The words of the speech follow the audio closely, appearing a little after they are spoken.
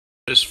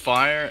As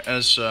fire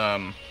as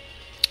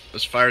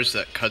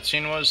that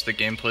cutscene was, the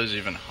gameplay is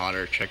even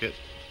hotter. Check it.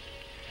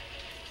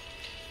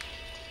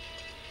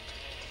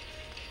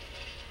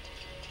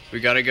 We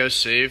gotta go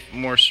save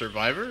more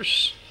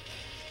survivors.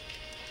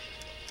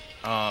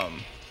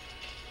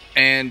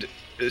 And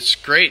it's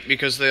great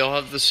because they all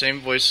have the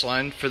same voice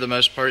line for the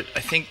most part. I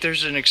think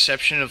there's an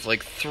exception of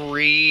like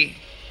three.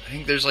 I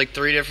think there's like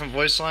 3 different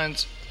voice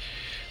lines.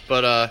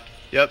 But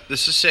yep,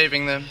 this is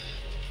saving them.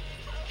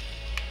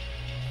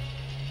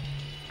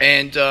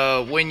 And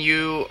when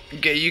you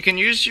can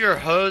use your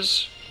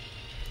hose,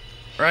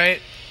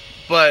 right?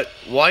 But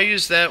why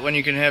use that when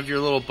you can have your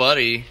little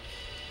buddy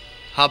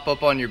hop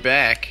up on your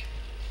back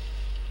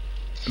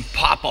and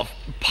pop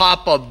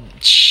a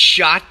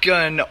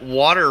shotgun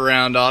water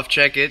round off?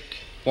 Check it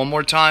one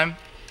more time.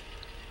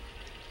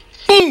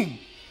 Boom!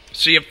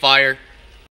 See a fire.